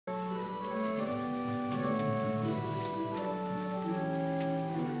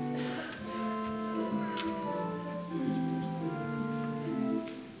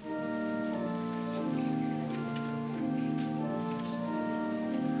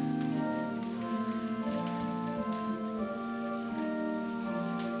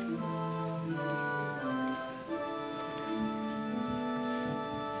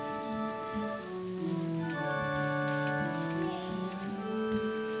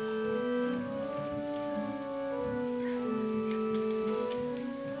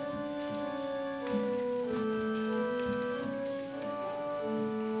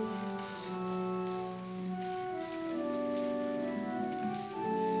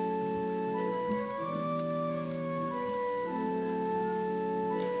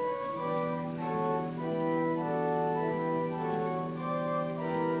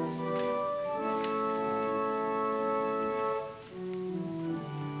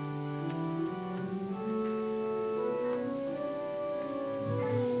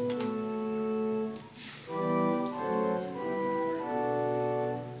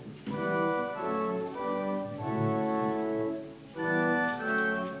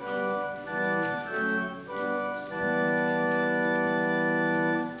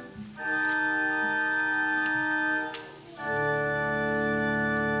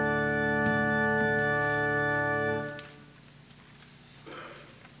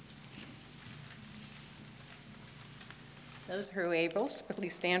Those who are able,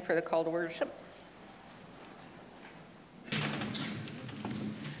 please stand for the call to worship.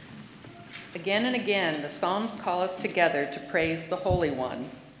 Again and again, the Psalms call us together to praise the Holy One.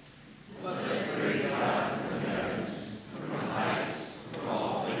 Let us praise God from the heavens, from the heights, from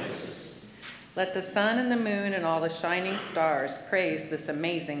all places. Let the sun and the moon and all the shining stars praise this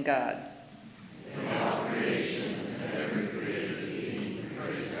amazing God. In all creation and every created being,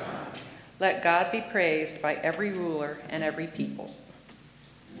 praise God. Let God be praised by every ruler and every peoples.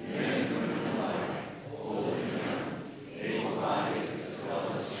 Men and women alike, old and young, able-bodied as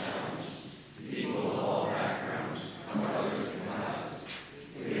well as challenged, people of all backgrounds, colors and classes,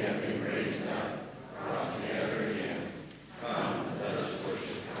 we have been raised up, brought together again. Come, let us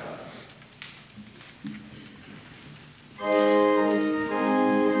worship God.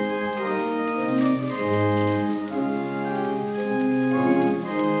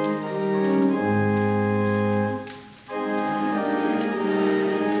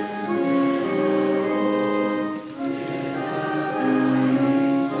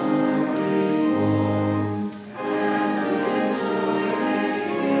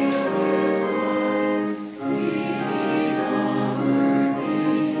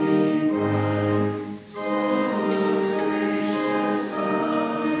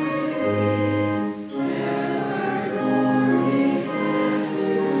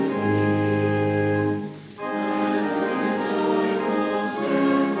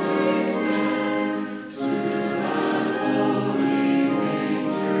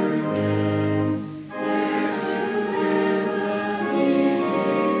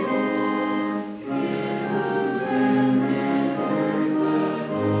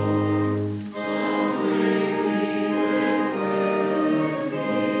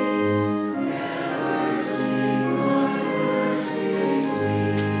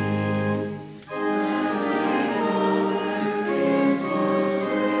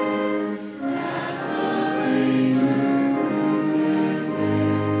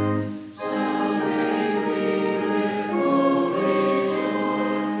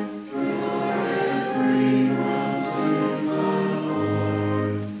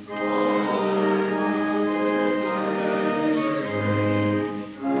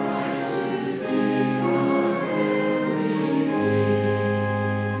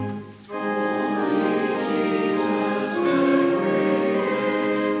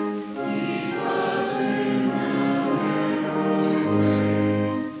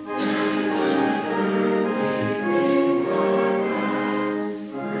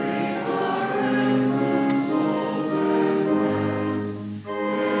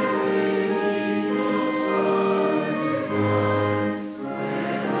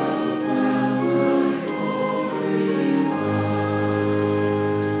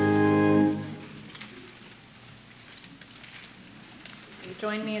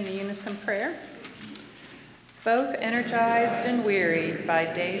 Join me in the unison prayer. Both energized and wearied by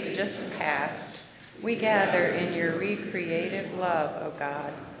days just past, we gather in your recreative love, O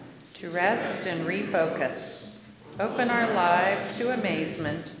God, to rest and refocus. Open our lives to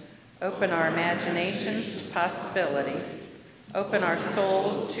amazement. Open our imaginations to possibility. Open our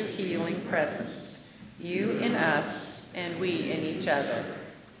souls to healing presence. You in us and we in each other.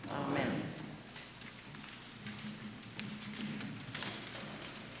 Amen.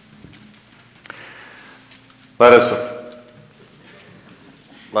 Let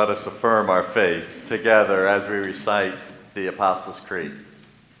us affirm our faith together as we recite the Apostles' Creed.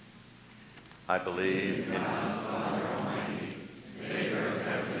 I believe in God, Father Almighty, maker of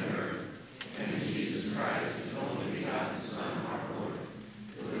heaven and earth, and in Jesus Christ, his only begotten Son, our Lord,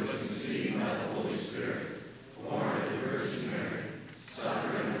 who was conceived by the Holy Spirit, born of the Virgin Mary,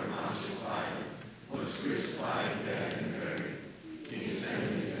 suffered under Pontius Pilate, was crucified, dead, and buried. He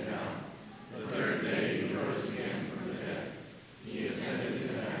descended into hell. The third day he rose again from the dead. He ascended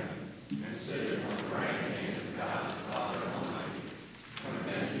into heaven, and sitteth on the right hand of God, the Father Almighty. From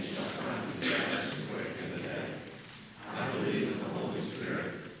thence he shall come to judge the quick and the dead. I believe in the Holy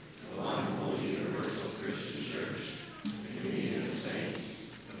Spirit, the one holy universal Christian Church, the communion of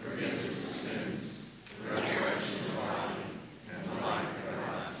saints, the forgiveness of sins, the resurrection of the body, and the life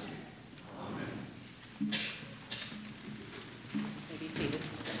everlasting. Amen. You may be seated.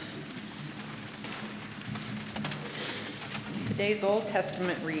 Today's Old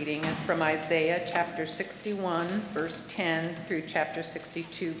Testament reading is from Isaiah chapter 61, verse 10 through chapter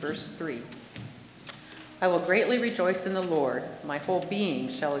 62, verse 3. I will greatly rejoice in the Lord. My whole being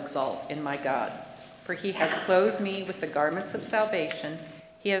shall exult in my God. For he has clothed me with the garments of salvation.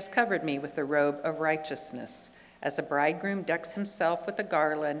 He has covered me with the robe of righteousness. As a bridegroom decks himself with a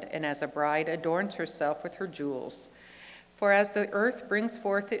garland, and as a bride adorns herself with her jewels. For as the earth brings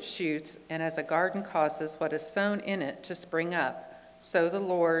forth its shoots, and as a garden causes what is sown in it to spring up, so the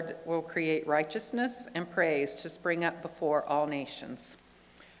Lord will create righteousness and praise to spring up before all nations.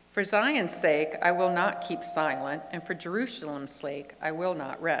 For Zion's sake I will not keep silent, and for Jerusalem's sake I will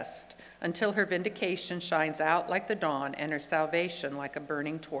not rest, until her vindication shines out like the dawn, and her salvation like a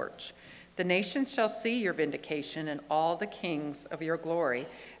burning torch. The nations shall see your vindication, and all the kings of your glory,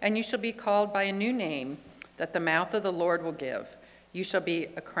 and you shall be called by a new name that the mouth of the Lord will give. You shall be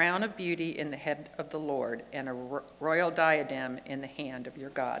a crown of beauty in the head of the Lord, and a royal diadem in the hand of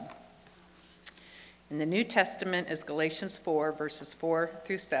your God. In the New Testament is Galatians 4, verses 4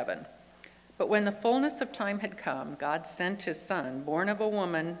 through 7. But when the fullness of time had come, God sent his Son, born of a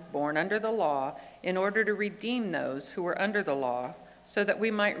woman, born under the law, in order to redeem those who were under the law, so that we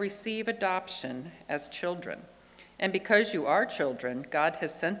might receive adoption as children. And because you are children, God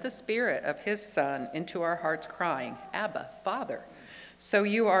has sent the Spirit of his Son into our hearts, crying, Abba, Father. So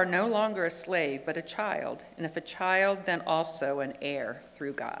you are no longer a slave, but a child, and if a child, then also an heir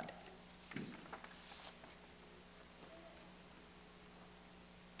through God.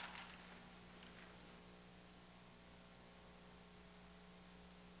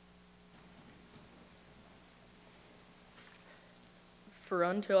 For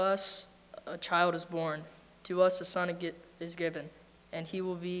unto us a child is born, to us a son is given, and he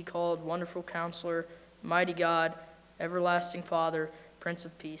will be called Wonderful Counselor, Mighty God, Everlasting Father, Prince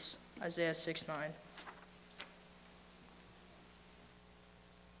of Peace. Isaiah 6:9.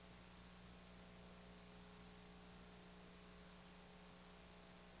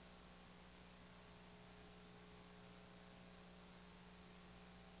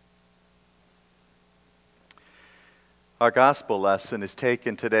 Our gospel lesson is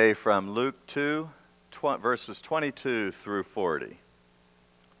taken today from Luke 2, verses 22 through 40.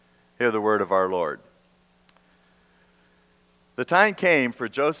 Hear the word of our Lord. The time came for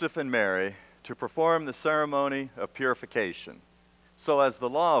Joseph and Mary to perform the ceremony of purification, so as the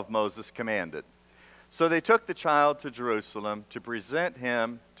law of Moses commanded. So they took the child to Jerusalem to present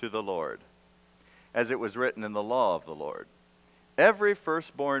him to the Lord, as it was written in the law of the Lord. Every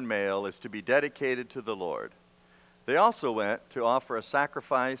firstborn male is to be dedicated to the Lord. They also went to offer a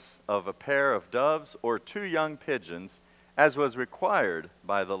sacrifice of a pair of doves or 2 young pigeons, as was required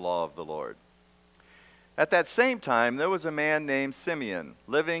by the law of the Lord. At that same time, there was a man named Simeon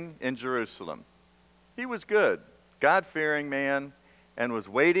living in Jerusalem. He was good, God-fearing man, and was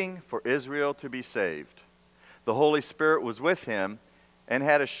waiting for Israel to be saved. The Holy Spirit was with him and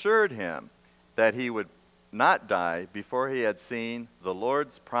had assured him that he would not die before he had seen the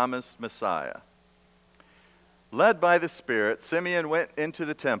Lord's promised Messiah. Led by the Spirit, Simeon went into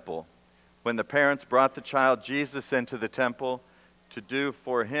the temple. When the parents brought the child Jesus into the temple to do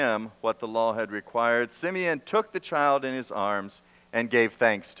for him what the law had required, Simeon took the child in his arms and gave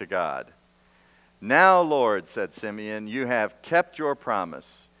thanks to God. Now, Lord, said Simeon, you have kept your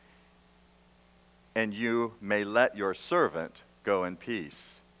promise, and you may let your servant go in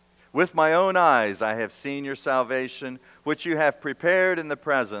peace. With my own eyes I have seen your salvation, which you have prepared in the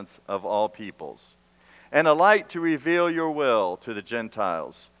presence of all peoples, and a light to reveal your will to the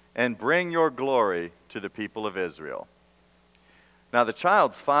Gentiles, and bring your glory to the people of Israel. Now the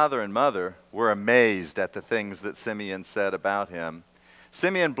child's father and mother were amazed at the things that Simeon said about him.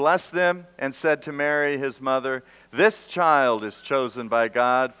 Simeon blessed them and said to Mary, his mother, this child is chosen by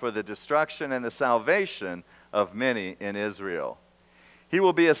God for the destruction and the salvation of many in Israel. He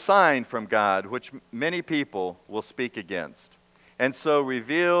will be a sign from God, which many people will speak against, and so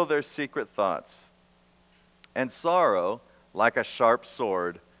reveal their secret thoughts. And sorrow, like a sharp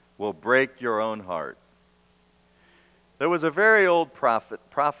sword, will break your own heart. There was a very old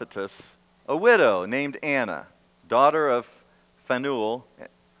prophetess, a widow named Anna, daughter of Phanuel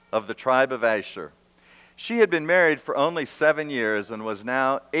of the tribe of Asher. She had been married for only 7 years and was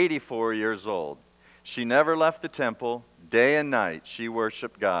now 84 years old. She never left the temple. Day and night she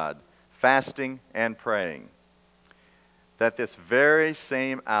worshiped God, fasting and praying. That this very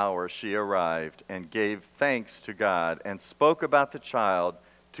same hour she arrived and gave thanks to God and spoke about the child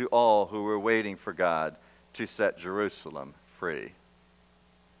to all who were waiting for God to set Jerusalem free.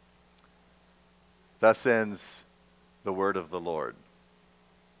 Thus ends the word of the Lord.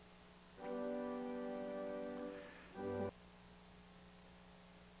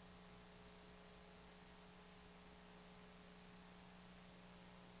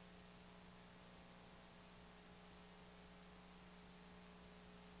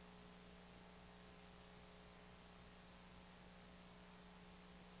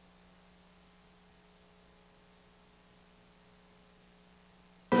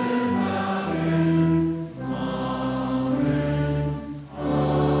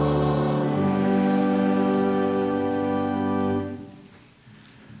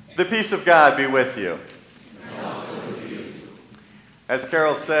 The peace of God be with you. As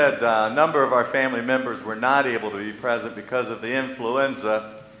Carol said, a number of our family members were not able to be present because of the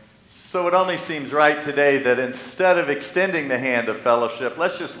influenza. So it only seems right today that instead of extending the hand of fellowship,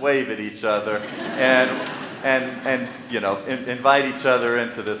 let's just wave at each other and invite each other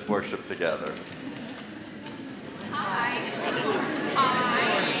into this worship together.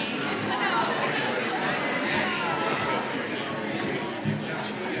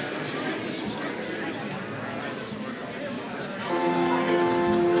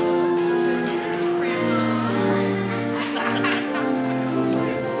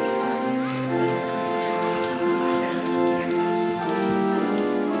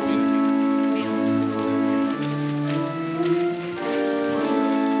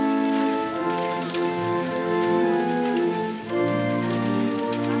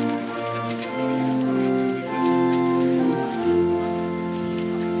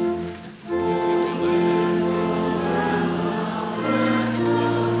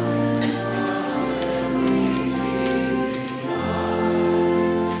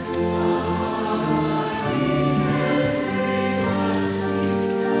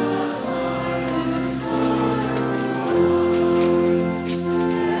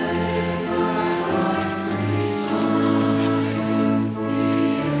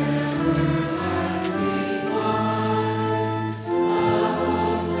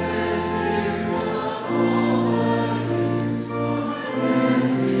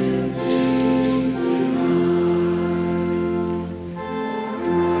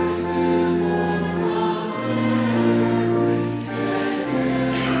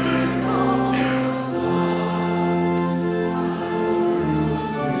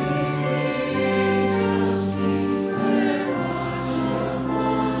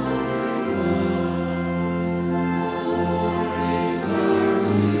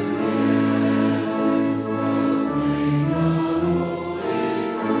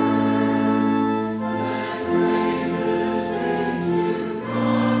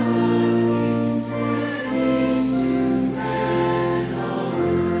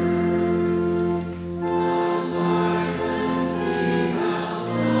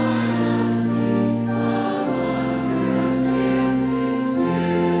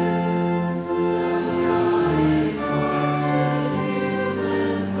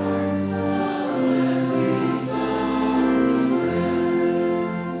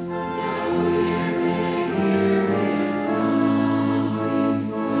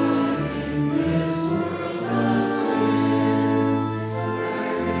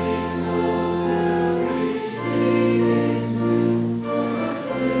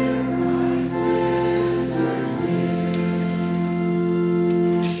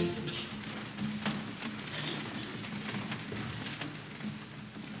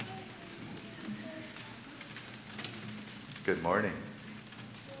 Good morning.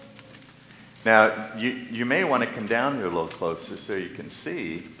 Now, you may want to come down here a little closer so you can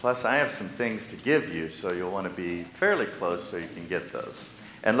see. Plus, I have some things to give you, so you'll want to be fairly close so you can get those.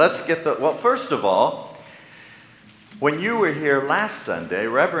 And let's get well, first of all, when you were here last Sunday,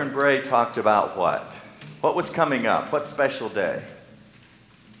 Reverend Bray talked about what? What was coming up? What special day?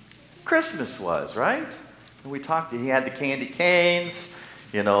 Christmas was, right? And we talked, he had the candy canes,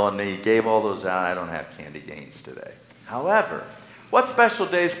 and he gave all those out. I don't have candy canes today. However, what special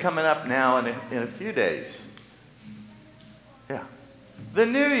day is coming up now in a few days? Yeah. The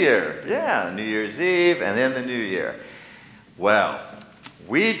New Year. Yeah, New Year's Eve and then the New Year. Well,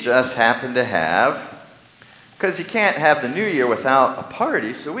 we just happen to have, because you can't have the New Year without a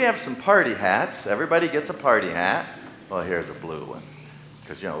party, so we have some party hats. Everybody gets a party hat. Well, here's a blue one,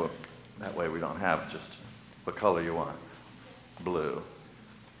 because, that way we don't have just what color you want. Blue.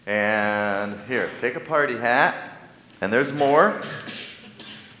 And here, take a party hat. And there's more.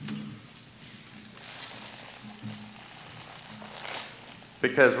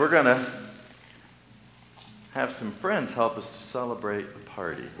 Because we're going to have some friends help us to celebrate the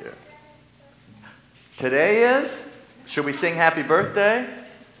party here. Today is? Should we sing happy birthday?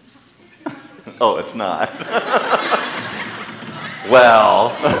 Oh, it's not.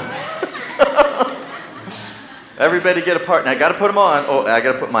 Well. Everybody get a part. Now, I got to put them on. Oh, I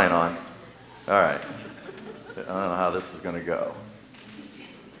got to put mine on. All right. I don't know how this is going to go.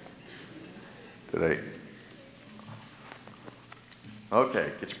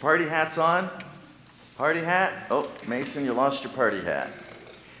 Okay, get your party hats on. Party hat. Oh, Mason, you lost your party hat.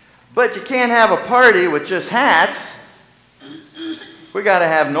 But you can't have a party with just hats. We got to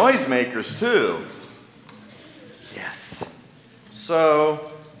have noisemakers too. Yes.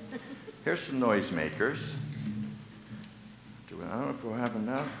 So, here's some noisemakers. don't know if we'll have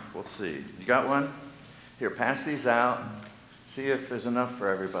enough. We'll see. You got one? Here, pass these out. See if there's enough for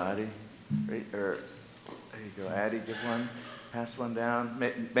everybody. Right, there you go. Addie, give one. Pass one down.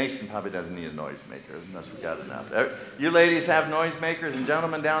 Mason probably doesn't need a noisemaker unless we got enough. You ladies have noisemakers, and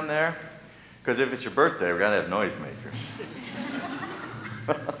gentlemen down there? Because if it's your birthday, we got to have noisemakers.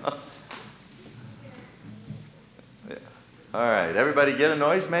 Yeah. All right, everybody get a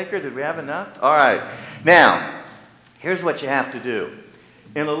noisemaker? Did we have enough? All right. Now, here's what you have to do.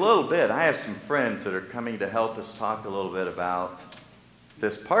 In a little bit, I have some friends that are coming to help us talk a little bit about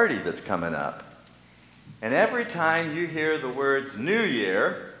this party that's coming up. And every time you hear the words New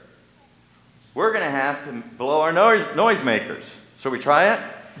Year, we're going to have to blow our noisemakers. Shall we try it?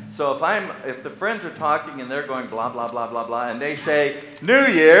 So if the friends are talking and they're going blah, blah, blah, blah, blah, and they say, New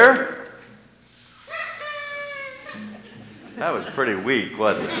Year, that was pretty weak,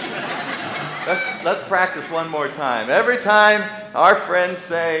 wasn't it? Let's practice one more time. Every time our friends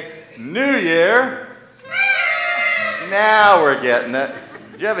say, New Year, now we're getting it.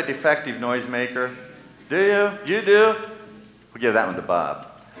 Do you have a defective noisemaker? Do you? You do? We'll give that one to Bob.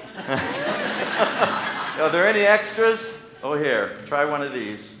 Are there any extras? Oh, here, try one of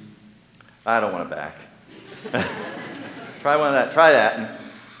these. I don't want it back. Try one of that. Try that. And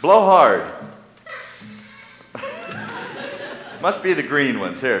blow hard. Must be the green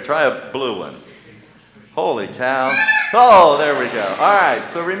ones. Here, try a blue one. Holy cow. Oh, there we go. All right,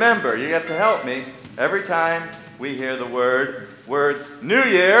 so remember, you have to help me. Every time we hear the words New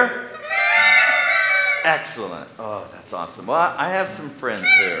Year. Excellent. Oh, that's awesome. Well, I have some friends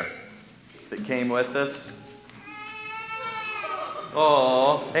here that came with us.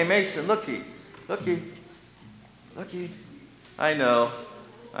 Oh, hey Mason, looky. I know.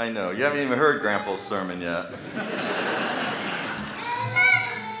 You haven't even heard Grandpa's sermon yet.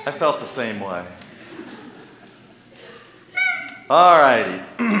 I felt the same way. All righty.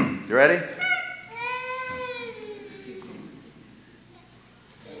 You ready?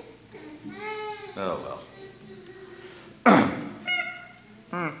 Oh, well.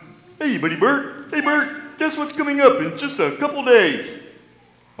 Hey, buddy Bert. Hey, Bert. Guess what's coming up in just a couple days?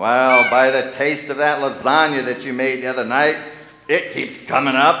 Well, by the taste of that lasagna that you made the other night, it keeps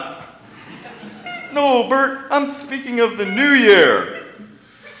coming up. No, Bert. I'm speaking of the New Year.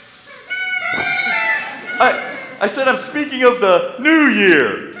 I said I'm speaking of the New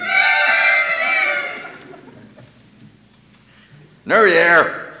Year. New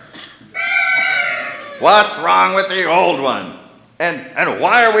Year. What's wrong with the old one? And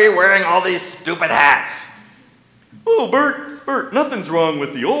why are we wearing all these stupid hats? Oh, Bert, nothing's wrong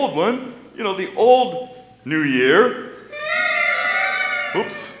with the old one. You know, the old New Year.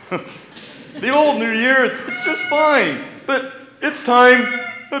 Oops. The old New Year, it's just fine. But it's time,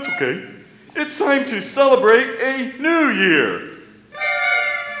 that's okay. It's time to celebrate a new year.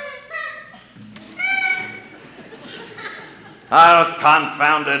 Those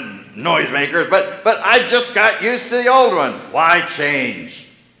confounded noisemakers, but I just got used to the old one. Why change?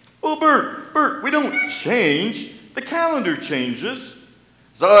 Oh, Bert, we don't change. The calendar changes.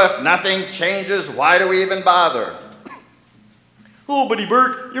 So if nothing changes, why do we even bother? Oh, buddy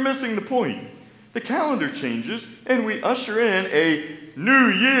Bert, you're missing the point. The calendar changes, and we usher in a new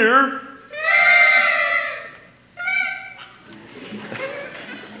year.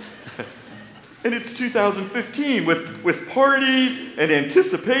 And it's 2015 with parties and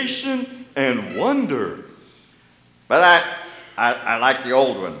anticipation and wonder. But I like the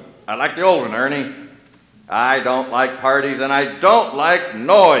old one. I like the old one, Ernie. I don't like parties and I don't like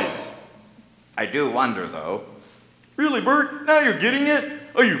noise. I do wonder, though. Really, Bert? Now you're getting it?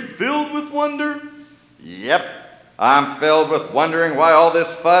 Are you filled with wonder? Yep. I'm filled with wondering why all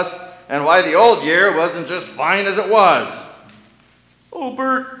this fuss and why the old year wasn't just fine as it was. Oh,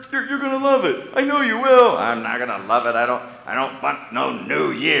 Bert, you're going to love it. I know you will. I'm not going to love it. I don't want no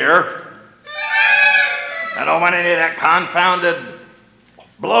new year. I don't want any of that confounded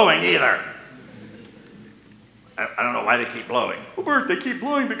blowing either. I don't know why they keep blowing. Well, Bert, they keep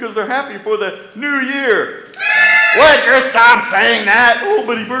blowing because they're happy for the new year. Would you stop saying that? Oh,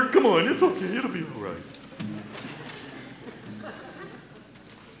 buddy Bert, come on. It's okay. It'll be all right.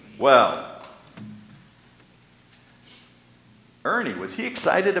 Well, Ernie, was he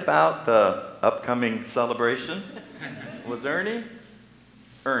excited about the upcoming celebration? Was Ernie?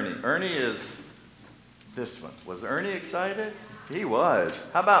 Ernie is this one. Was Ernie excited? He was.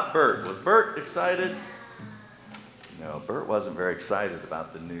 How about Bert? Was Bert excited? No, Bert wasn't very excited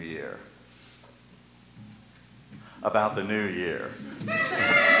about the new year. About the new year.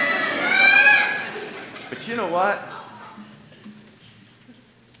 But you know what?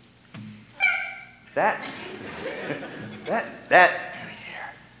 That That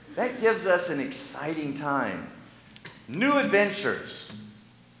gives us an exciting time. New adventures.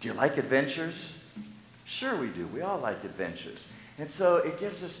 Do you like adventures? Sure we do. We all like adventures. And so it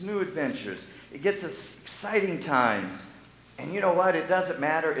gives us new adventures. It gets us exciting times. And you know what? It doesn't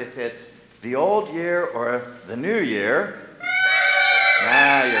matter if it's the old year or the new year.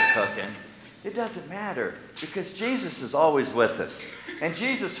 Now you're cooking. It doesn't matter because Jesus is always with us. And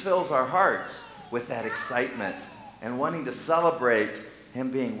Jesus fills our hearts with that excitement and wanting to celebrate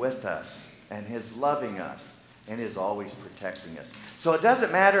Him being with us and His loving us and His always protecting us. So it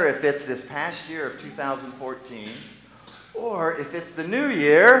doesn't matter if it's this past year of 2014 or if it's the new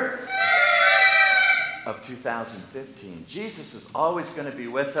year of 2015. Jesus is always going to be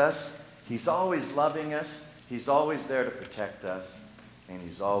with us. He's always loving us. He's always there to protect us. And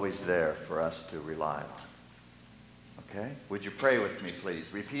He's always there for us to rely on. Okay? Would you pray with me,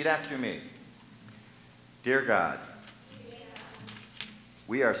 please? Repeat after me. Dear God,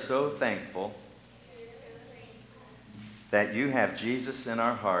 we are so thankful that You have Jesus in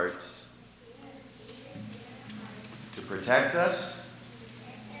our hearts to protect us,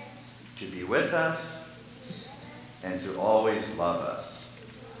 to be with us, and to always love us.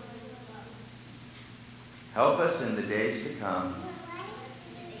 Help us in the days to come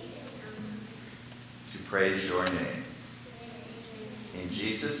to praise Your name. In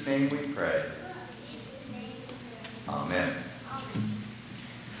Jesus' name we pray. Amen.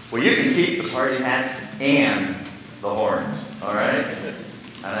 Well, you can keep the party hats and the horns, all right?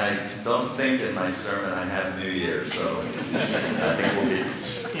 And I don't think in my sermon I have New Year, so I think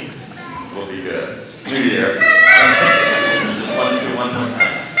we'll be good. New Year. Just want to do one more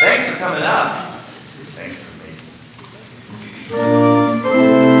time. Thanks for coming up. Thanks for me.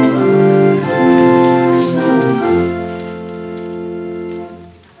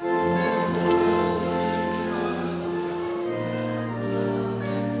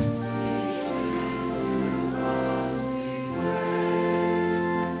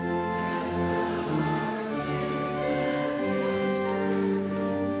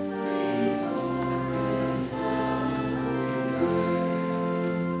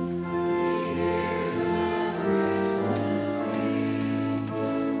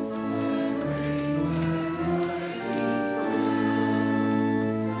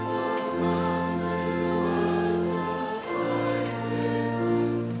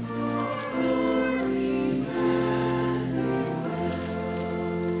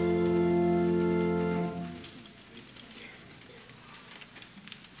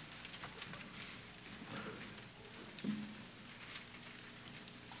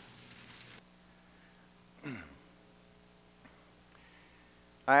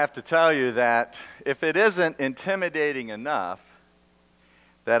 I have to tell you that if it isn't intimidating enough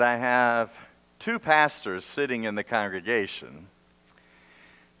that I have two pastors sitting in the congregation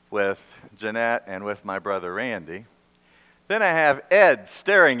with Jeanette and with my brother Randy, then I have Ed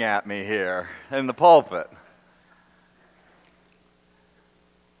staring at me here in the pulpit.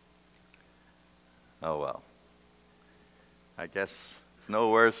 Oh well. I guess it's no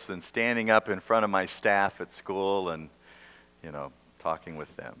worse than standing up in front of my staff at school and, talking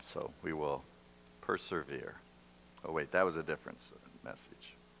with them. So we will persevere. Oh wait, that was a different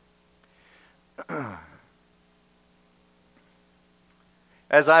message.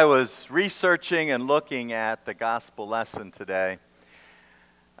 As I was researching and looking at the gospel lesson today,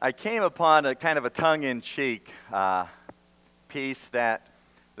 I came upon a kind of a tongue-in-cheek piece that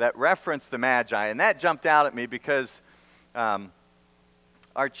referenced the Magi, and that jumped out at me because our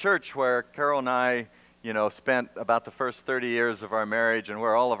church, where Carol and I spent about the first 30 years of our marriage and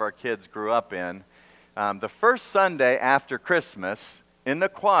where all of our kids grew up in, the first Sunday after Christmas, in the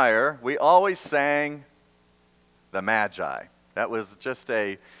choir, we always sang the Magi. That was just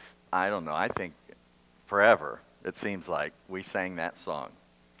I think forever, it seems like, we sang that song.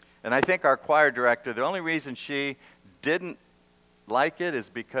 And I think our choir director, the only reason she didn't like it is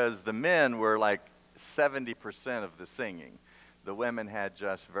because the men were like 70% of the singing. The women had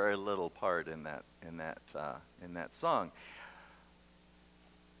just very little part in that song.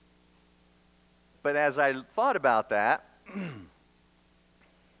 But as I thought about that,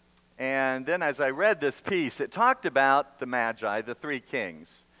 and then as I read this piece, it talked about the Magi, the three kings.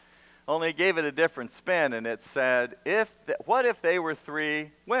 Only it gave it a different spin, and it said, what if they were three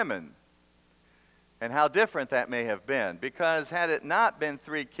women? And how different that may have been. Because had it not been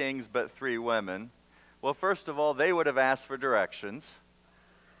three kings but three women, well, first of all, they would have asked for directions.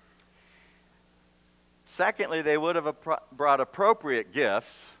 Secondly, they would have brought appropriate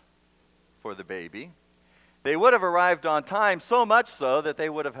gifts for the baby. They would have arrived on time, so much so that they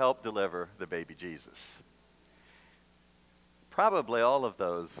would have helped deliver the baby Jesus. Probably all of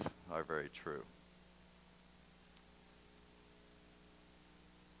those are very true.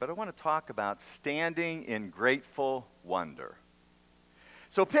 But I want to talk about standing in grateful wonder.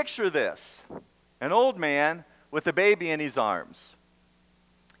 So picture this, an old man with a baby in his arms.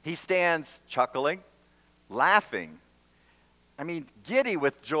 He stands chuckling, laughing, giddy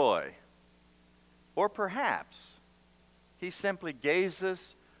with joy. Or perhaps he simply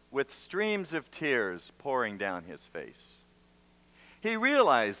gazes with streams of tears pouring down his face. He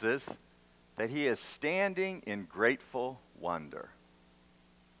realizes that he is standing in grateful wonder.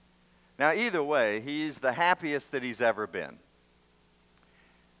 Now, either way, he's the happiest that he's ever been.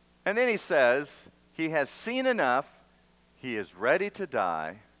 And then he says he has seen enough. He is ready to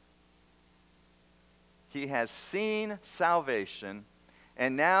die. He has seen salvation,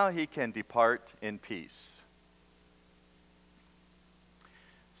 and now he can depart in peace.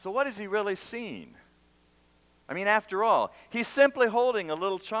 So what has he really seen? After all, he's simply holding a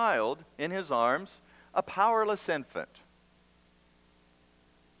little child in his arms, a powerless infant.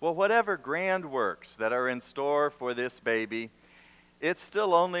 Well, whatever grand works that are in store for this baby, it's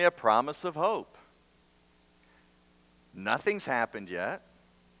still only a promise of hope. Nothing's happened yet.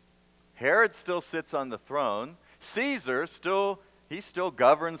 Herod still sits on the throne. Caesar still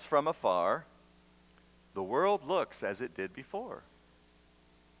governs from afar. The world looks as it did before.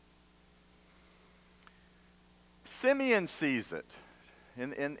 Simeon sees it.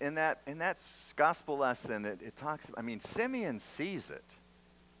 In that gospel lesson, it talks, Simeon sees it.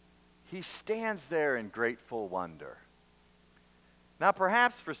 He stands there in grateful wonder. Now,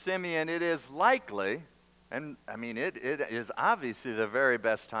 perhaps for Simeon, it is likely, and it is obviously the very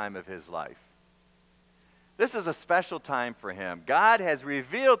best time of his life. This is a special time for him. God has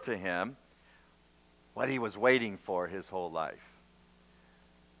revealed to him what he was waiting for his whole life.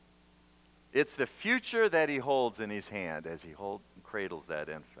 It's the future that he holds in his hand as he cradles that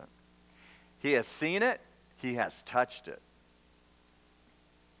infant. He has seen it. He has touched it.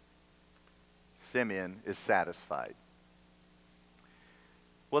 Simeon is satisfied.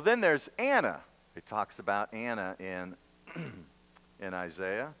 Well, then there's Anna. It talks about Anna in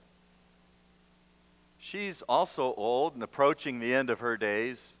Isaiah. She's also old and approaching the end of her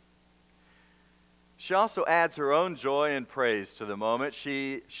days. She also adds her own joy and praise to the moment.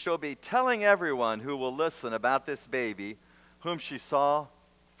 She'll be telling everyone who will listen about this baby whom she saw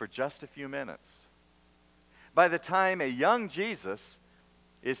for just a few minutes. By the time a young Jesus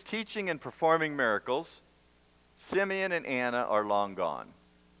is teaching and performing miracles, Simeon and Anna are long gone.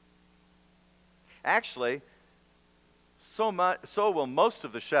 Actually, so will most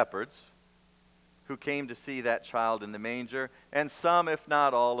of the shepherds who came to see that child in the manger, and some, if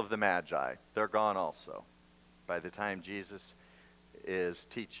not all, of the Magi. They're gone also by the time Jesus is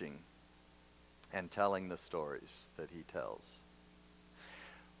teaching and telling the stories that he tells.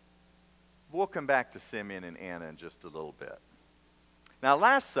 We'll come back to Simeon and Anna in just a little bit. Now,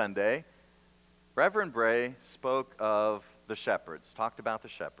 last Sunday, Reverend Bray spoke of the shepherds, talked about the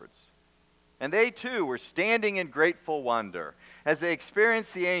shepherds. And they too were standing in grateful wonder as they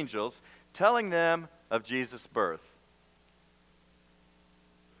experienced the angels telling them of Jesus' birth.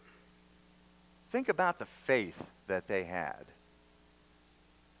 Think about the faith that they had.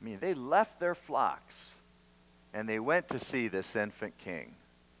 They left their flocks and they went to see this infant king.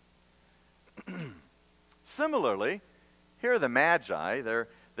 Similarly, here are the Magi.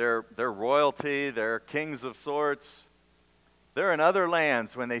 They're royalty, they're kings of sorts. They're in other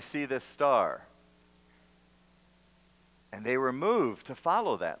lands when they see this star. And they were moved to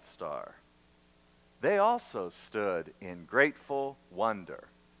follow that star. They also stood in grateful wonder.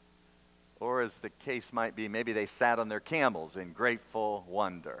 Or as the case might be, maybe they sat on their camels in grateful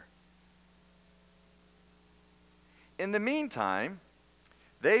wonder. In the meantime,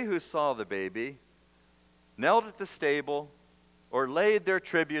 they who saw the baby knelt at the stable or laid their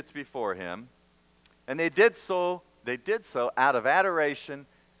tributes before him, and they did so out of adoration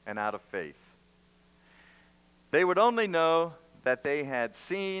and out of faith. They would only know that they had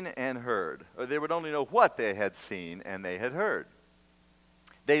seen and heard, or they would only know what they had seen and they had heard.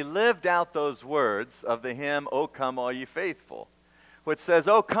 They lived out those words of the hymn, "O come all ye faithful," which says,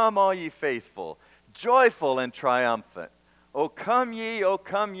 "O come all ye faithful, joyful and triumphant. O come ye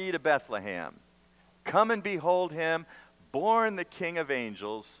to Bethlehem. Come and behold him, born the King of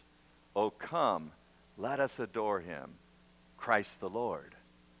angels. O come, let us adore him, Christ the Lord."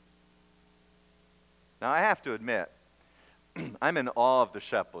 Now I have to admit, I'm in awe of the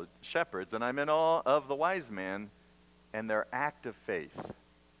shepherds, and I'm in awe of the wise men and their act of faith.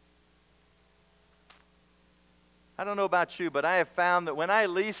 I don't know about you, but I have found that when I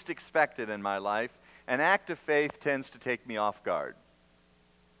least expect it in my life, An act of faith tends to take me off guard.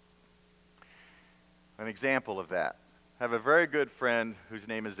 An example of that. I have a very good friend whose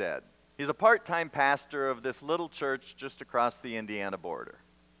name is Ed. He's a part-time pastor of this little church just across the Indiana border.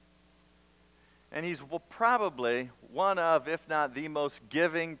 And he's probably one of, if not the most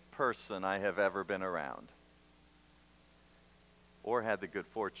giving person I have ever been around, or had the good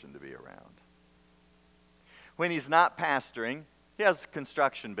fortune to be around. When he's not pastoring, he has a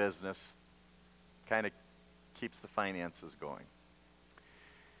construction business, kind of keeps the finances going.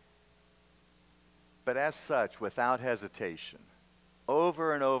 But as such, without hesitation,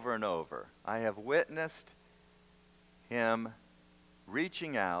 over and over and over, I have witnessed him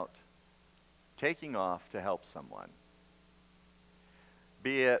reaching out, taking off to help someone.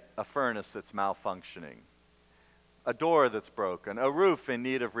 Be it a furnace that's malfunctioning, a door that's broken, a roof in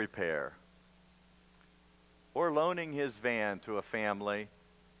need of repair, or loaning his van to a family,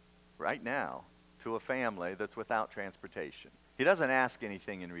 right now, to a family that's without transportation. He doesn't ask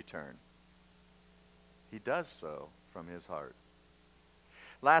anything in return. He does so from his heart.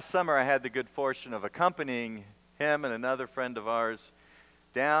 Last summer, I had the good fortune of accompanying him and another friend of ours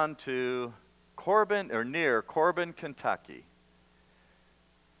down to near Corbin, Kentucky.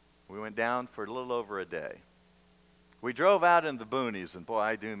 We went down for a little over a day. We drove out in the boonies, and boy,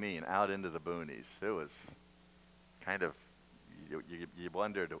 I do mean out into the boonies. It was kind of, you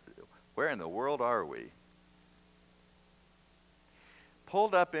wondered, where in the world are we?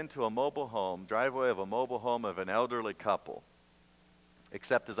 Pulled up into a mobile home, driveway of a mobile home of an elderly couple.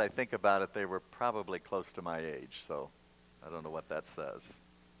 Except as I think about it, they were probably close to my age, so I don't know what that says.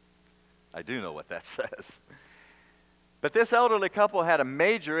 I do know what that says. But this elderly couple had a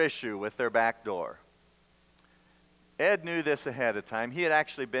major issue with their back door. Ed knew this ahead of time. He had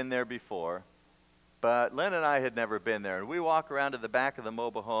actually been there before, but Lynn and I had never been there. And we walk around to the back of the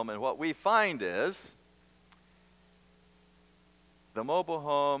mobile home, and what we find is the mobile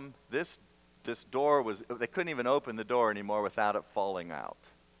home, this door was, they couldn't even open the door anymore without it falling out.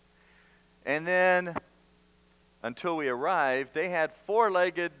 And then, until we arrived, they had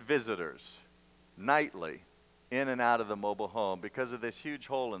four-legged visitors nightly in and out of the mobile home because of this huge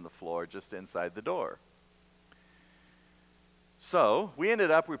hole in the floor just inside the door. So we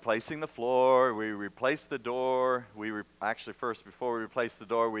ended up replacing the floor. We replaced the door. Actually, first, before we replaced the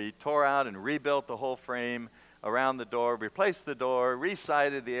door, we tore out and rebuilt the whole frame around the door, replaced the door,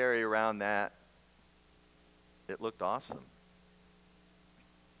 re-sided the area around that. It looked awesome.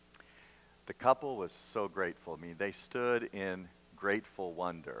 The couple was so grateful. I mean, they stood in grateful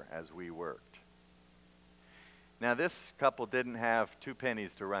wonder as we worked. Now, this couple didn't have 2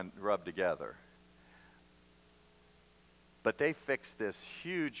 pennies to rub together, but they fixed this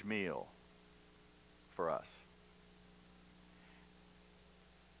huge meal for us.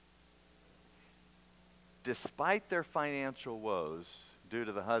 Despite their financial woes, due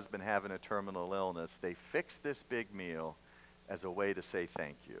to the husband having a terminal illness, they fixed this big meal as a way to say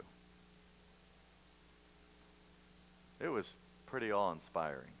thank you. It was pretty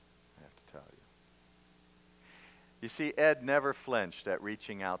awe-inspiring, I have to tell you. You see, Ed never flinched at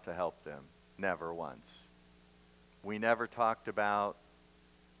reaching out to help them, never once. We never talked about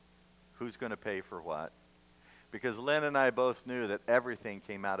who's going to pay for what, because Lynn and I both knew that everything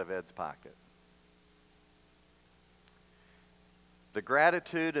came out of Ed's pocket. The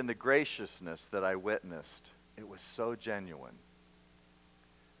gratitude and the graciousness that I witnessed, it was so genuine.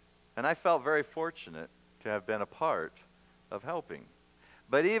 And I felt very fortunate to have been a part of helping,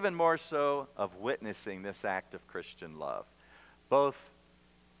 but even more so of witnessing this act of Christian love, both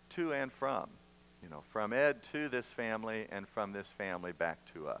to and from. From Ed to this family and from this family back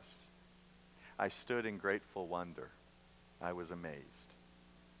to us. I stood in grateful wonder. I was amazed.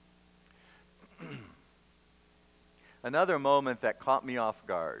 Another moment that caught me off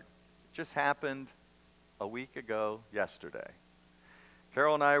guard just happened a week ago yesterday.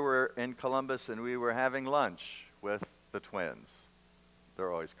 Carol and I were in Columbus, and we were having lunch with the twins.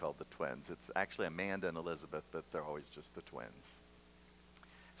 They're always called the twins. It's actually Amanda and Elizabeth, but they're always just the twins.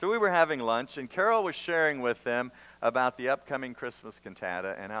 So we were having lunch, and Carol was sharing with them about the upcoming Christmas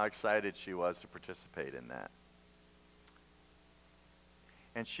cantata and how excited she was to participate in that.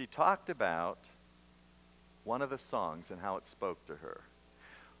 And she talked about one of the songs and how it spoke to her.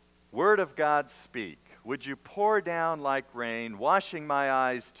 Word of God, speak. Would you pour down like rain, washing my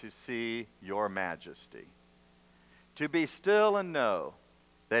eyes to see your majesty? To be still and know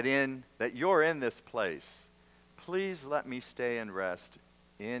that you're in this place. Please let me stay and rest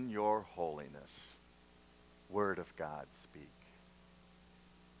in your holiness. Word of God, speak.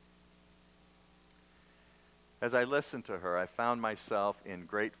 As I listened to her, I found myself in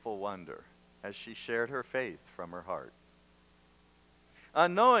grateful wonder as she shared her faith from her heart.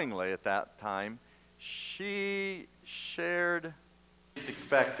 Unknowingly at that time, she shared,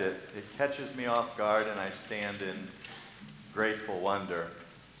 expect it. It catches me off guard and I stand in grateful wonder.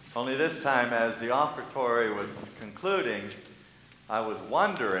 Only this time, as the offertory was concluding, I was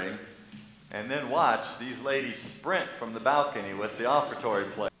wondering, and then watched these ladies sprint from the balcony with the offertory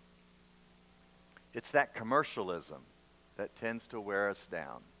plate. It's that commercialism that tends to wear us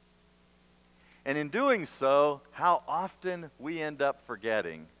down. And in doing so, how often we end up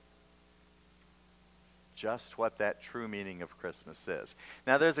forgetting just what that true meaning of Christmas is.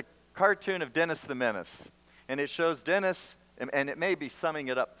 Now, there's a cartoon of Dennis the Menace, and it shows Dennis, and it may be summing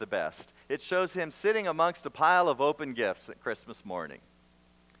it up the best. It shows him sitting amongst a pile of open gifts at Christmas morning.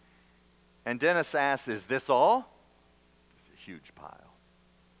 And Dennis asks, "Is this all?" It's a huge pile.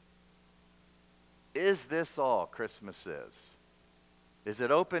 Is this all Christmas is? Is it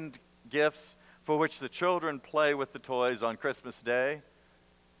opened gifts for which the children play with the toys on Christmas Day,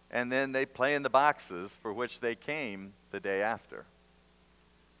 and then they play in the boxes for which they came the day after?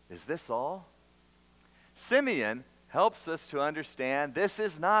 Is this all? Simeon helps us to understand this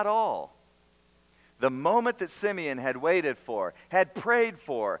is not all. The moment that Simeon had waited for, had prayed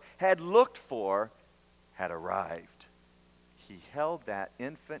for, had looked for, had arrived. He held that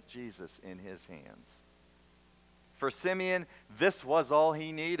infant Jesus in his hands. For Simeon, this was all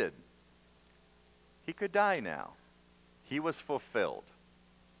he needed. He could die now. He was fulfilled.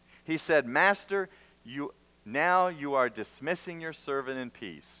 He said, "Master, now you are dismissing your servant in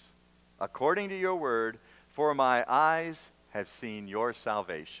peace, according to your word, for my eyes have seen your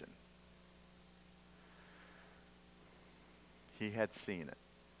salvation." He had seen it.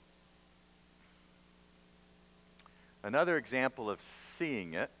 Another example of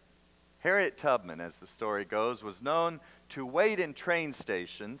seeing it, Harriet Tubman, as the story goes, was known to wait in train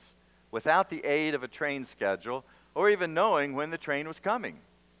stations without the aid of a train schedule or even knowing when the train was coming.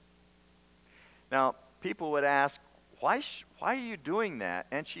 Now, people would ask, why are you doing that?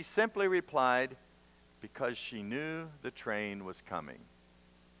 And she simply replied, because she knew the train was coming.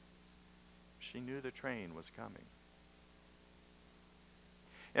 She knew the train was coming.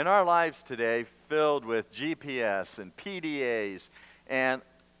 In our lives today, filled with GPS and PDAs and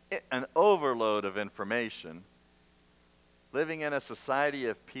an overload of information, living in a society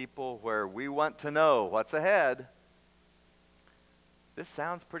of people where we want to know what's ahead, this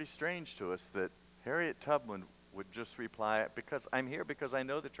sounds pretty strange to us that Harriet Tubman would just reply, "Because I'm here because I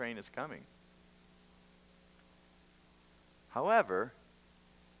know the train is coming." However,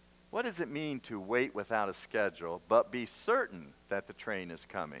 what does it mean to wait without a schedule, but be certain that the train is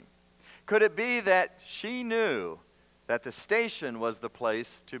coming? Could it be that she knew that the station was the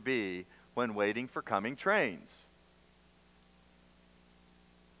place to be when waiting for coming trains?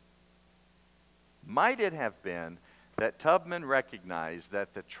 Might it have been that Tubman recognized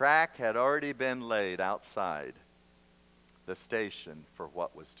that the track had already been laid outside the station for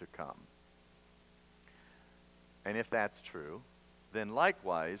what was to come? And if that's true, then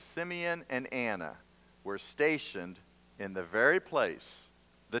likewise Simeon and Anna were stationed in the very place,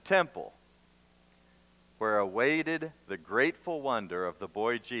 the temple, where awaited the grateful wonder of the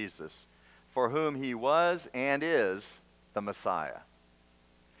boy Jesus, for whom he was and is the Messiah.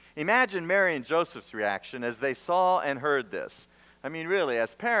 Imagine Mary and Joseph's reaction as they saw and heard this. I mean, really,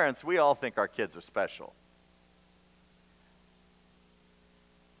 as parents, we all think our kids are special.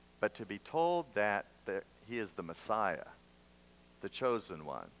 But to be told that he is the Messiah, the chosen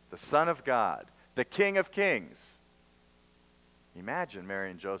one, the Son of God, the King of Kings. Imagine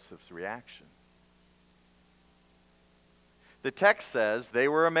Mary and Joseph's reaction. The text says they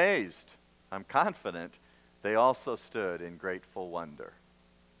were amazed. I'm confident they also stood in grateful wonder.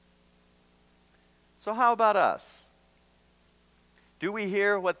 So how about us? Do we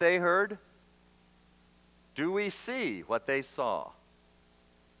hear what they heard? Do we see what they saw?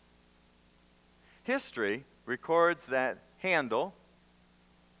 History records that Handel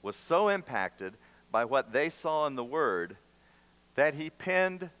was so impacted by what they saw in the Word that he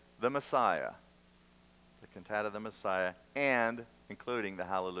penned the Messiah, the cantata of the Messiah, and including the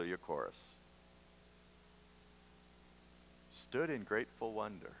Hallelujah chorus. Stood in grateful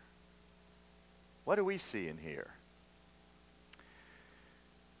wonder. What do we see in here?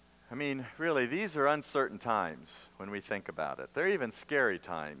 I mean, really, these are uncertain times when we think about it. They're even scary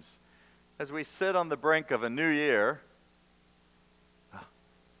times. As we sit on the brink of a new year,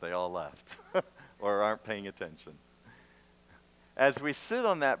 they all left or aren't paying attention. As we sit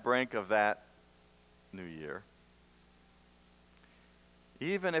on that brink of that new year,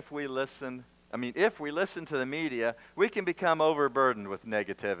 even if we listen to the media, we can become overburdened with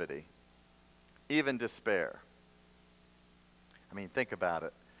negativity. even despair. I mean, think about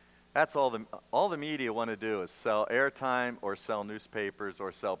it. That's all the media want to do is sell airtime or sell newspapers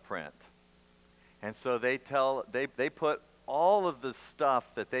or sell print. And so they put all of the stuff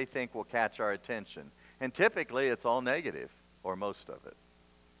that they think will catch our attention. And typically it's all negative, or most of it.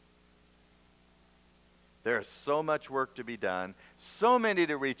 There's so much work to be done, so many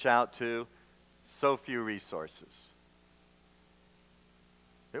to reach out to, so few resources.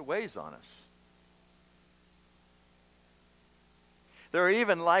 It weighs on us. There are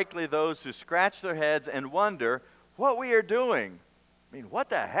even likely those who scratch their heads and wonder what we are doing. I mean, what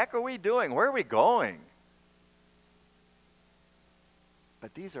the heck are we doing? Where are we going?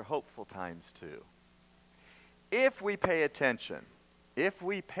 But these are hopeful times too. If we pay attention,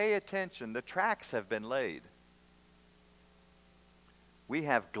 the tracks have been laid. We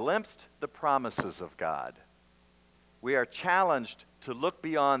have glimpsed the promises of God. We are challenged to look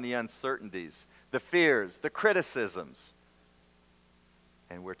beyond the uncertainties, the fears, the criticisms.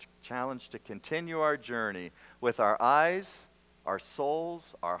 And we're challenged to continue our journey with our eyes, our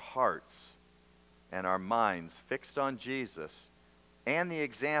souls, our hearts, and our minds fixed on Jesus and the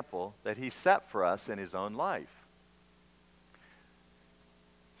example that he set for us in his own life.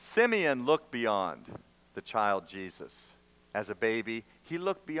 Simeon looked beyond the child Jesus. As a baby, he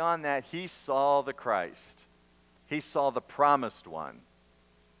looked beyond that. He saw the Christ. He saw the promised one.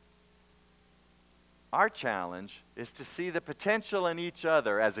 Our challenge is to see the potential in each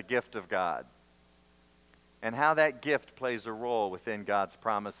other as a gift of God and how that gift plays a role within God's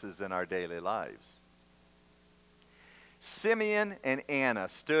promises in our daily lives. Simeon and Anna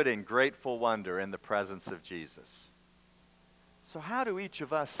stood in grateful wonder in the presence of Jesus. So how do each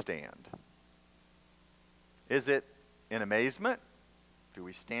of us stand? Is it in amazement? Do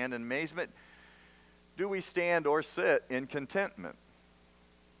we stand in amazement? Do we stand or sit in contentment?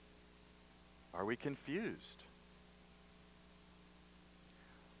 Are we confused?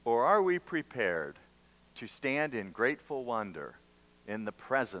 Or are we prepared to stand in grateful wonder in the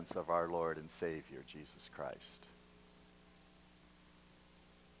presence of our Lord and Savior, Jesus Christ?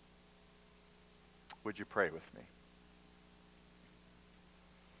 Would you pray with me?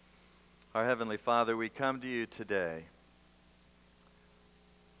 Our Heavenly Father, we come to you today,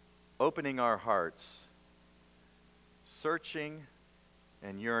 opening our hearts, searching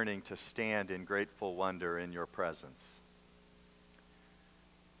and yearning to stand in grateful wonder in your presence.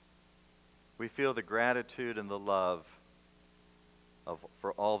 We feel the gratitude and the love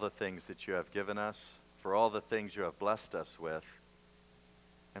for all the things that you have given us, for all the things you have blessed us with,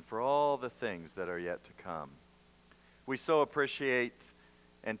 and for all the things that are yet to come. We so appreciate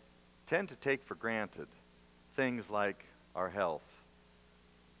and tend to take for granted things like our health,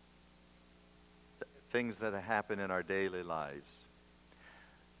 things that happen in our daily lives.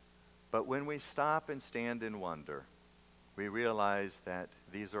 But when we stop and stand in wonder, we realize that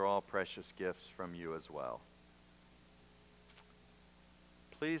these are all precious gifts from you as well.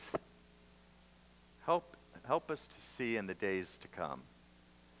 Please help us to see in the days to come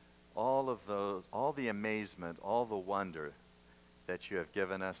all of those, all the amazement, all the wonder that you have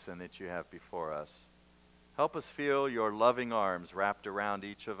given us and that you have before us. Help us feel your loving arms wrapped around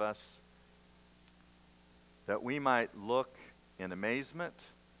each of us, that we might look in amazement,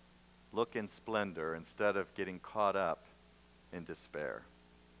 look in splendor instead of getting caught up in despair.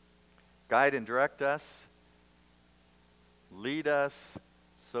 Guide and direct us, lead us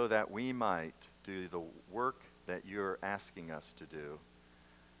so that we might do the work that you're asking us to do.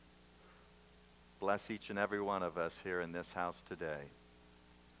 Bless each and every one of us here in this house today.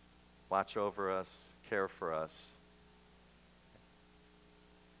 Watch over us, care for us,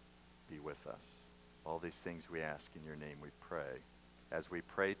 be with us. All these things we ask in your name we pray. As we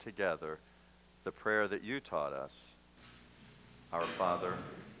pray together the prayer that you taught us. Our Father,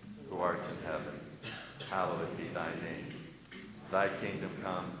 who art in heaven, hallowed be thy name. Thy kingdom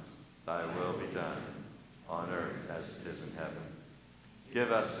come, thy will be done, on earth as it is in heaven. Give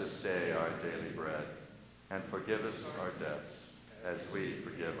us this day our daily bread, and forgive us our debts, as we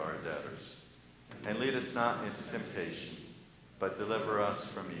forgive our debtors. And lead us not into temptation, but deliver us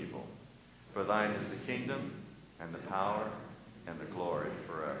from evil. For thine is the kingdom, and the power, and the glory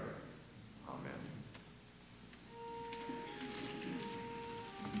forever. Amen.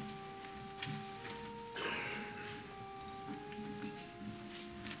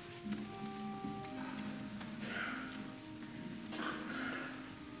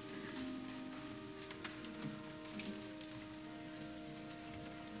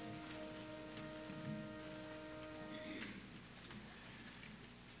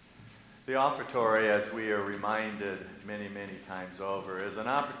 The offertory, as we are reminded many, many times over, is an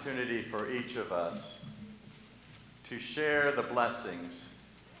opportunity for each of us to share the blessings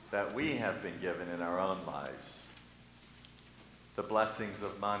that we have been given in our own lives. The blessings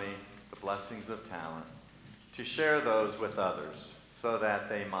of money, the blessings of talent, to share those with others so that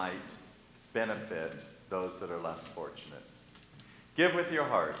they might benefit those that are less fortunate. Give with your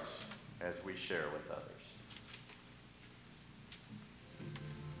hearts as we share with others.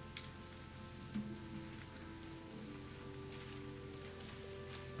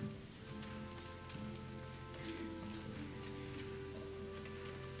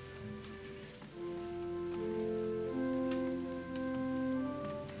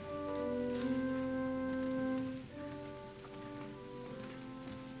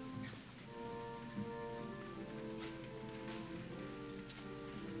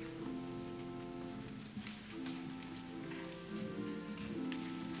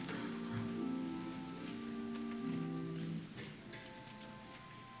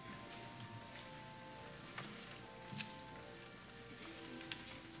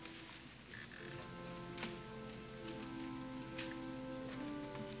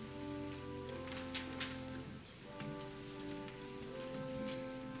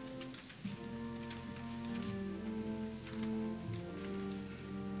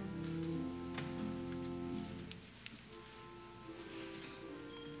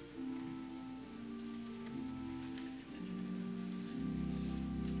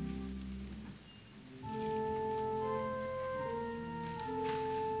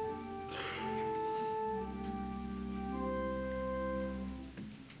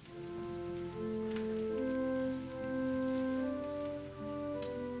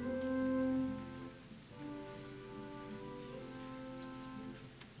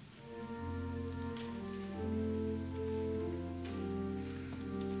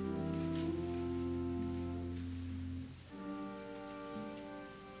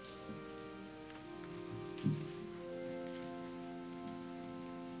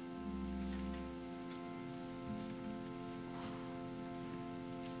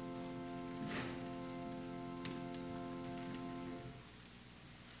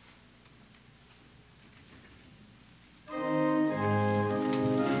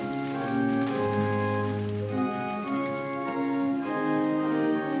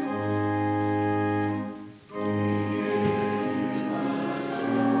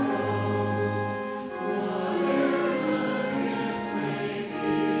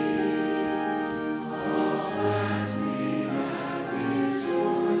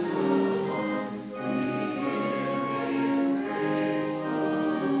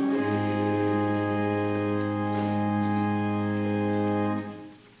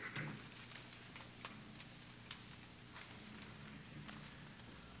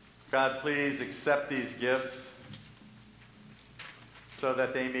 God, please accept these gifts so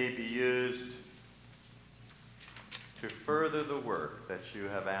that they may be used to further the work that you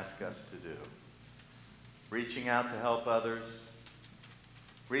have asked us to do. Reaching out to help others,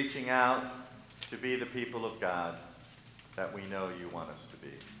 reaching out to be the people of God that we know you want us to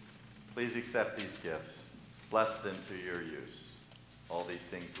be. Please accept these gifts. Bless them to your use. All these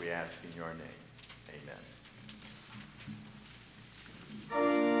things we ask in your name. Amen.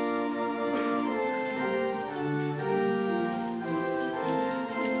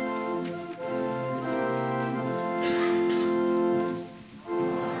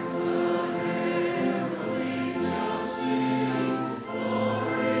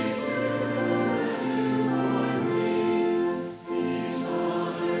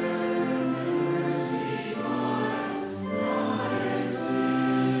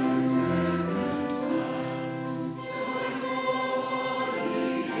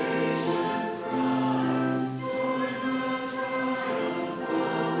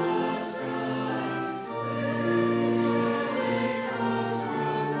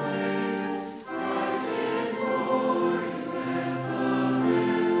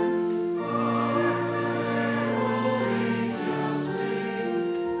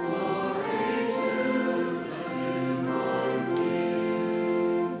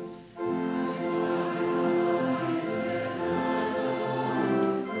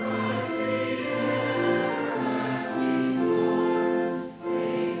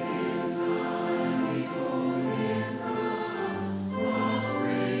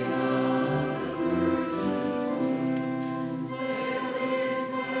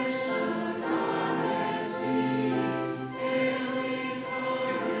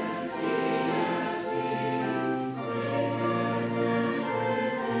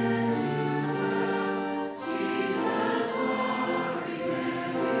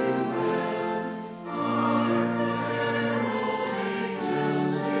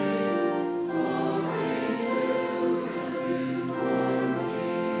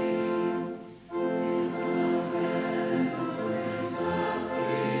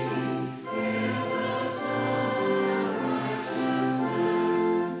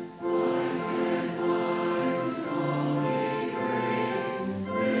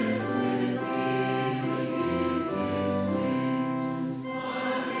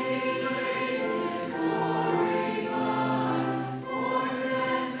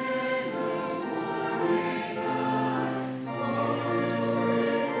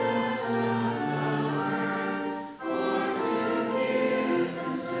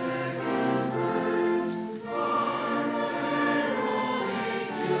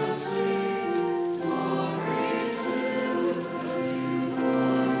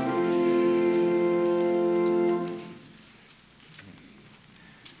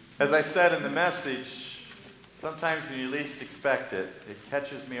 As I said in the message, sometimes when you least expect it, it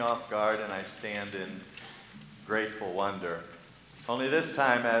catches me off guard and I stand in grateful wonder. Only this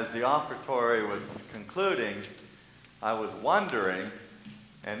time, as the offertory was concluding, I was wondering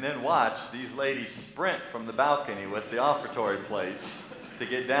and then watched these ladies sprint from the balcony with the offertory plates to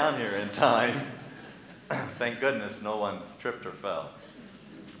get down here in time. Thank goodness no one tripped or fell.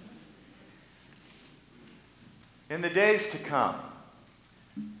 In the days to come,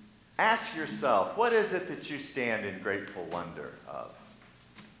 ask yourself, what is it that you stand in grateful wonder of?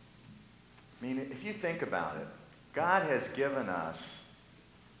 I mean, if you think about it, God has given us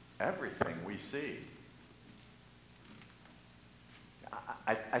everything we see.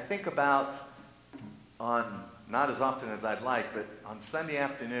 I think about on, not as often as I'd like, but on Sunday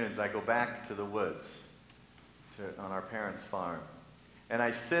afternoons I go back to the woods on our parents' farm. And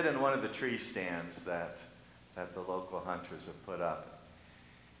I sit in one of the tree stands that the local hunters have put up.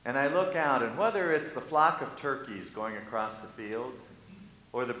 And I look out, and whether it's the flock of turkeys going across the field,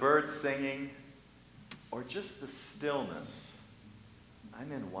 or the birds singing, or just the stillness,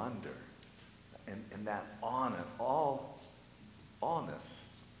 I'm in wonder, in that awness, or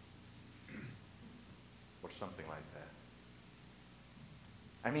something like that.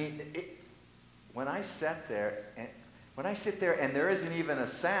 I mean, when I sit there and there isn't even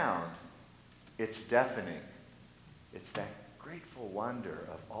a sound, it's deafening. It's that grateful wonder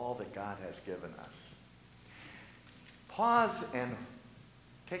of all that God has given us. Pause and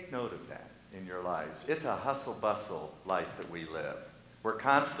take note of that in your lives. It's a hustle-bustle life that we live. We're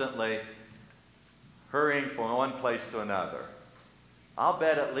constantly hurrying from one place to another. I'll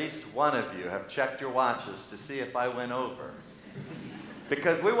bet at least one of you have checked your watches to see if I went over.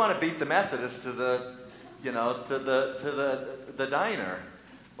 Because we want to beat the Methodists to the diner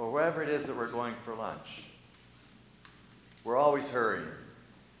or wherever it is that we're going for lunch. We're always hurrying.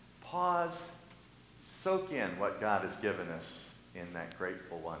 Pause, soak in what God has given us in that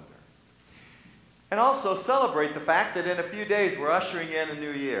grateful wonder. And also celebrate the fact that in a few days we're ushering in a new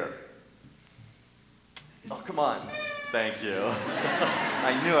year. Oh, come on. Thank you.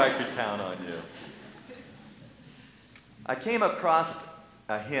 I knew I could count on you. I came across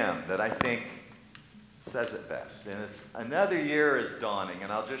a hymn that I think says it best, and it's "Another year is dawning,"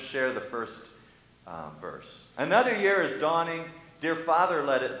 and I'll just share the first verse. Another year is dawning, dear Father,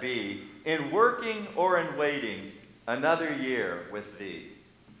 let it be, in working or in waiting, another year with Thee.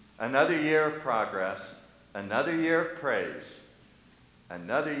 Another year of progress, another year of praise,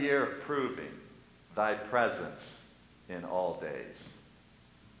 another year of proving Thy presence in all days.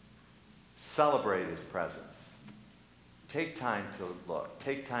 Celebrate His presence. Take time to look.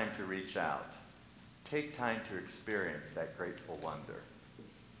 Take time to reach out. Take time to experience that grateful wonder.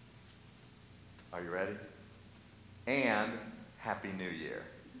 Are you ready? And Happy New Year.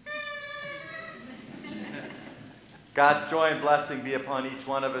 God's joy and blessing be upon each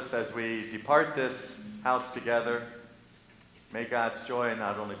one of us as we depart this house together. May God's joy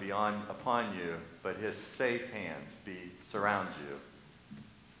not only be upon you, but His safe hands surround you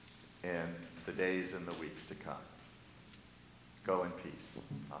in the days and the weeks to come. Go in peace.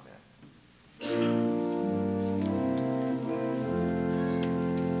 Amen.